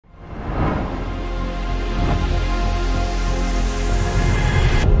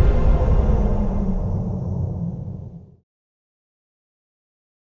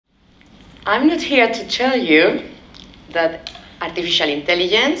I'm not here to tell you that artificial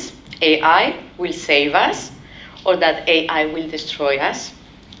intelligence, AI, will save us, or that AI will destroy us.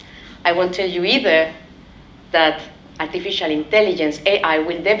 I won't tell you either that artificial intelligence, AI,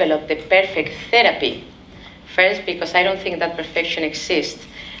 will develop the perfect therapy. First, because I don't think that perfection exists.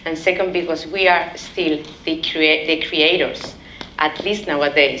 And second, because we are still the creators, at least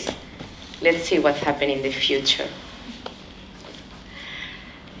nowadays. Let's see what's happening in the future.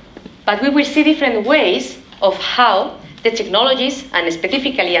 But we will see different ways of how the technologies, and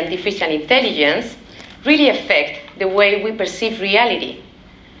specifically artificial intelligence, really affect the way we perceive reality.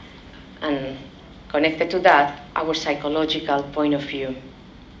 And connected to that, our psychological point of view.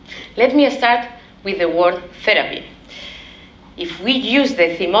 Let me start with the word therapy. If we use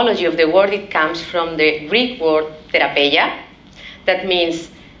the etymology of the word, it comes from the Greek word therapeia. That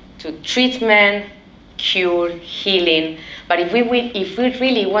means to treatment, cure, healing. But if we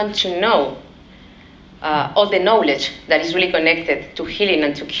really want to know all the knowledge that is really connected to healing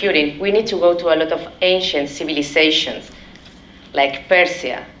and to curing, we need to go to a lot of ancient civilizations, like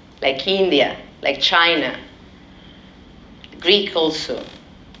Persia, like India, like China, Greek also.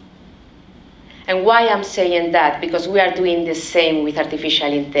 And why I'm saying that? Because we are doing the same with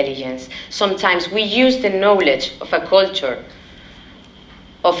artificial intelligence. Sometimes we use the knowledge of a culture,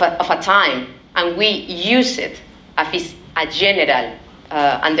 of a time, and we use it as a general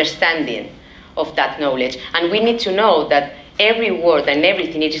understanding of that knowledge. And we need to know that every word and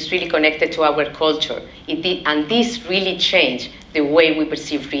everything, it is really connected to our culture. And this really changed the way we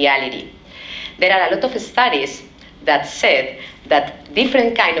perceive reality. There are a lot of studies that said that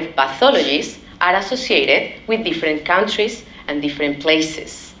different kind of pathologies are associated with different countries and different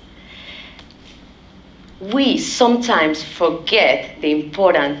places. We sometimes forget the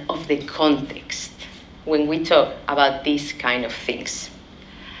importance of the context when we talk about these kind of things.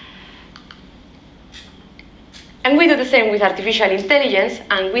 And we do the same with artificial intelligence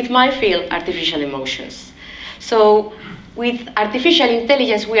and with my field, artificial emotions. So with artificial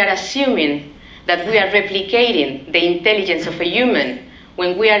intelligence, we are assuming that we are replicating the intelligence of a human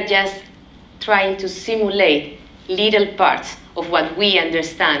when we are just trying to simulate little parts of what we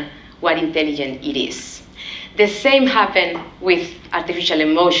understand what intelligent it is. The same happened with artificial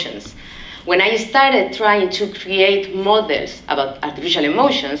emotions. When I started trying to create models about artificial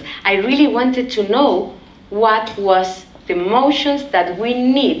emotions, I really wanted to know what was the emotions that we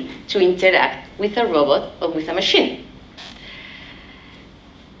need to interact with a robot or with a machine.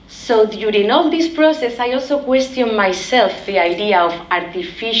 So during all this process, I also questioned myself the idea of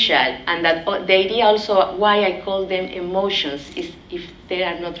artificial, and that the idea also why I call them emotions is if they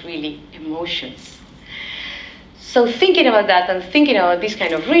are not really emotions. So thinking about that and thinking about this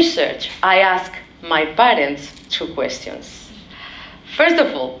kind of research, I asked my parents 2 questions. First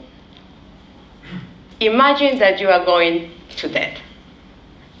of all, imagine that you are going to death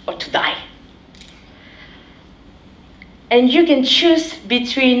or to die. And you can choose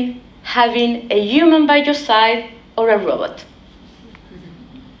between having a human by your side or a robot.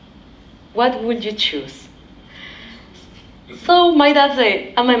 What would you choose? So my dad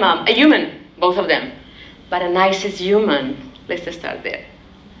said, and my mom, a human, both of them. But a nicest human. Let's start there.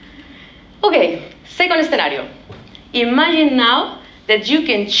 Okay, second scenario. Imagine now that you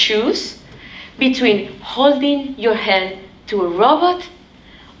can choose between holding your hand to a robot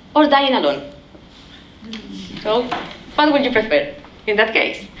or dying alone. So, what would you prefer in that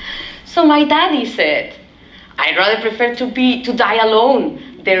case? So my daddy said, I'd rather prefer to die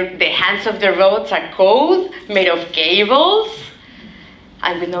alone. The hands of the robots are cold, made of cables,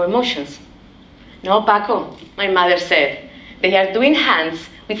 and with no emotions. No, Paco, my mother said, they are doing hands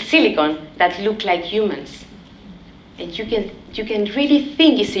with silicone that look like humans. And you can really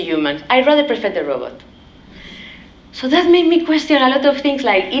think it's a human. I'd rather prefer the robot. So that made me question a lot of things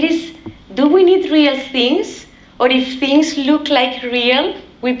like, do we need real things? Or if things look like real,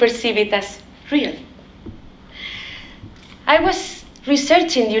 we perceive it as real. I was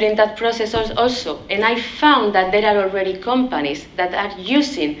researching during that process also, and I found that there are already companies that are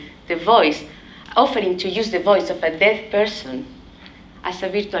using the voice, offering to use the voice of a dead person as a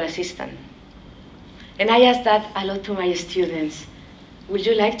virtual assistant. And I asked that a lot to my students. Would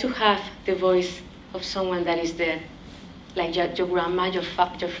you like to have the voice of someone that is dead? Like your grandma, your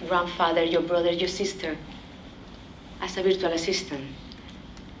grandfather, your brother, your sister, as a virtual assistant?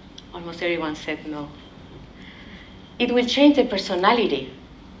 Almost everyone said no. It will change the personality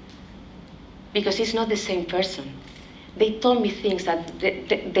because it's not the same person. They told me things that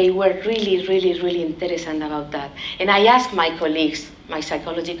they were really, really, really interested about that. And I asked my colleagues, my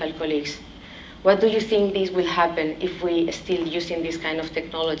psychological colleagues, what do you think this will happen if we still using these kind of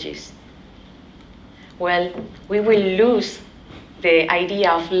technologies? well, we will lose the idea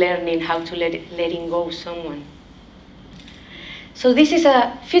of learning how to letting go someone. So this is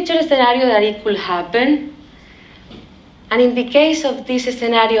a future scenario that it could happen. And in the case of this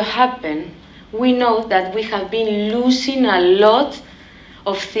scenario happen, we know that we have been losing a lot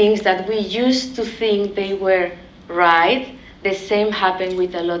of things that we used to think they were right. The same happened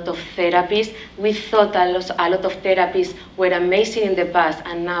with a lot of therapies. We thought a lot of therapies were amazing in the past,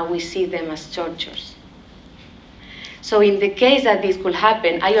 and now we see them as tortures. So in the case that this could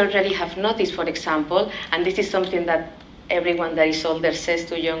happen, I already have noticed, for example, and this is something that everyone that is older says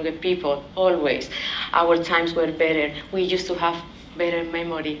to younger people, always, our times were better. We used to have better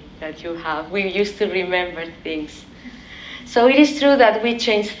memory than you have. We used to remember things. So it is true that we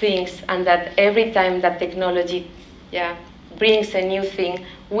change things, and that every time that technology brings a new thing,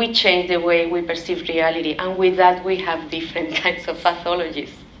 we change the way we perceive reality, and with that we have different kinds of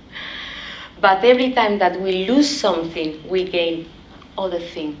pathologies. But every time that we lose something, we gain other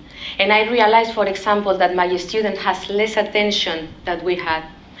things. And I realized, for example, that my student has less attention than we had,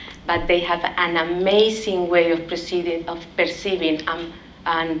 but they have an amazing way of perceiving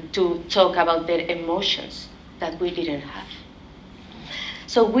and to talk about their emotions that we didn't have.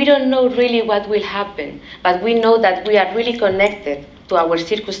 So we don't know really what will happen, but we know that we are really connected to our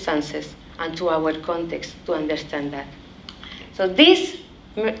circumstances and to our context to understand that. So this,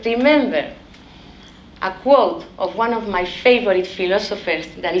 remember, a quote of one of my favorite philosophers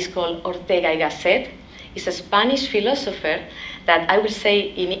that is called Ortega y Gasset. Is a Spanish philosopher that I will say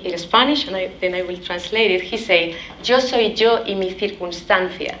in Spanish, and then I will translate it. He said, "Yo soy yo y mi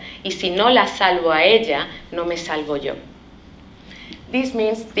circunstancia, y si no la salvo a ella, no me salvo yo." This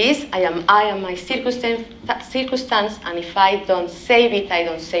means I am my circumstance, and if I don't save it, I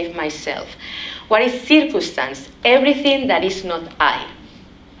don't save myself. What is circumstance? Everything that is not I.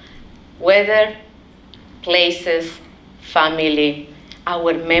 Weather, places, family,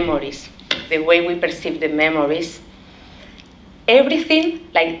 our memories, the way we perceive the memories, everything,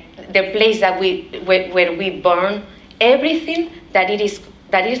 like the place that where we born, everything that is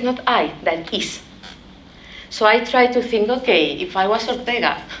not I, that is. So I try to think, okay, if I was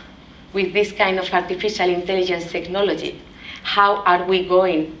Ortega with this kind of artificial intelligence technology, how are we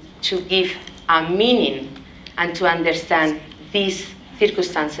going to give a meaning and to understand these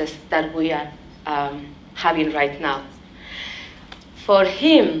circumstances that we are having right now? For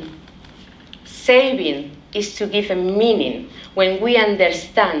him, saving is to give a meaning. When we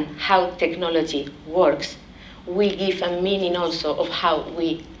understand how technology works, we give a meaning also of how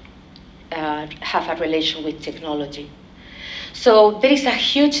we have a relation with technology. So there is a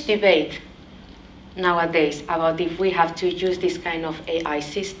huge debate nowadays about if we have to use this kind of AI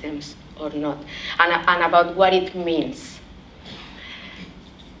systems or not, and about what it means.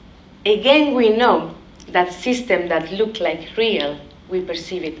 Again, we know that systems that look like real, we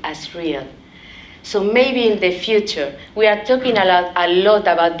perceive it as real. So maybe in the future, we are talking a lot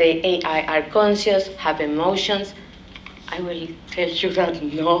about the AI are conscious, have emotions. I will tell you that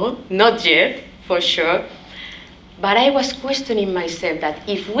no, not yet, for sure. But I was questioning myself that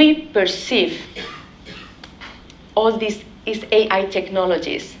if we perceive all these AI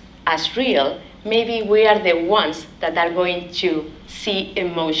technologies as real, maybe we are the ones that are going to see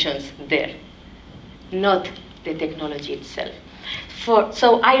emotions there, not the technology itself.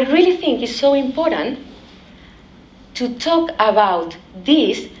 So I really think it's so important to talk about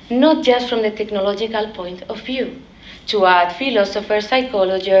this, not just from the technological point of view, to add philosophers,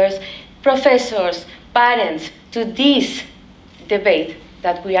 psychologists, professors, parents to this debate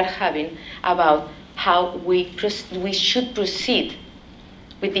that we are having about how we should proceed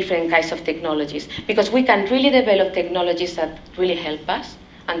with different kinds of technologies. Because we can really develop technologies that really help us,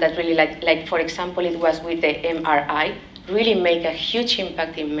 and that really, like for example, it was with the MRI, really make a huge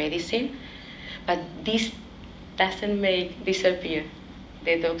impact in medicine, but this doesn't make disappear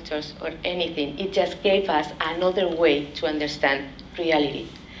the doctors or anything. It just gave us another way to understand reality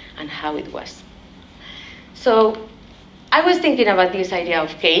and how it was. So I was thinking about this idea of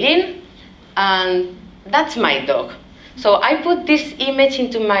Kaden, and that's my dog. So I put this image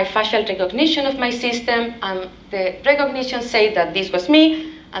into my facial recognition of my system, and the recognition said that this was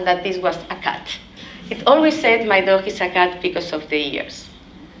me and that this was a cat. It always said my dog is a cat because of the ears.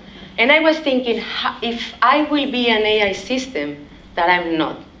 And I was thinking, if I will be an AI system that I'm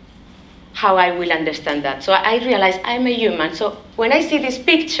not, how I will understand that. So I realized I'm a human. So when I see this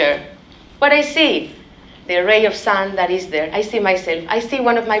picture, what I see, the ray of sun that is there, I see myself, I see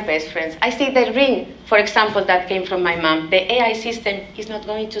one of my best friends, I see the ring, for example, that came from my mom. The AI system is not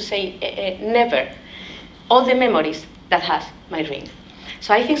going to say never all the memories that has my ring.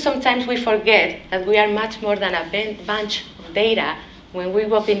 So I think sometimes we forget that we are much more than a bunch of data when we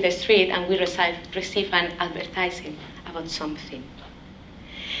walk in the street and we receive an advertising about something.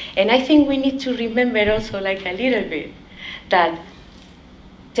 And I think we need to remember also like a little bit that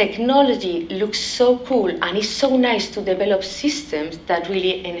technology looks so cool and it's so nice to develop systems that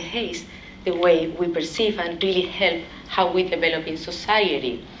really enhance the way we perceive and really help how we develop in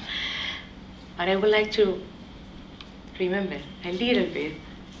society. But I would like to remember a little bit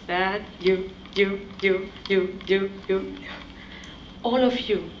that you, all of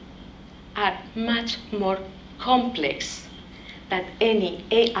you are much more complex than any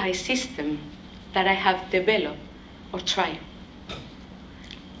AI system that I have developed or tried.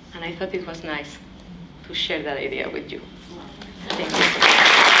 And I thought it was nice to share that idea with you. Thank you.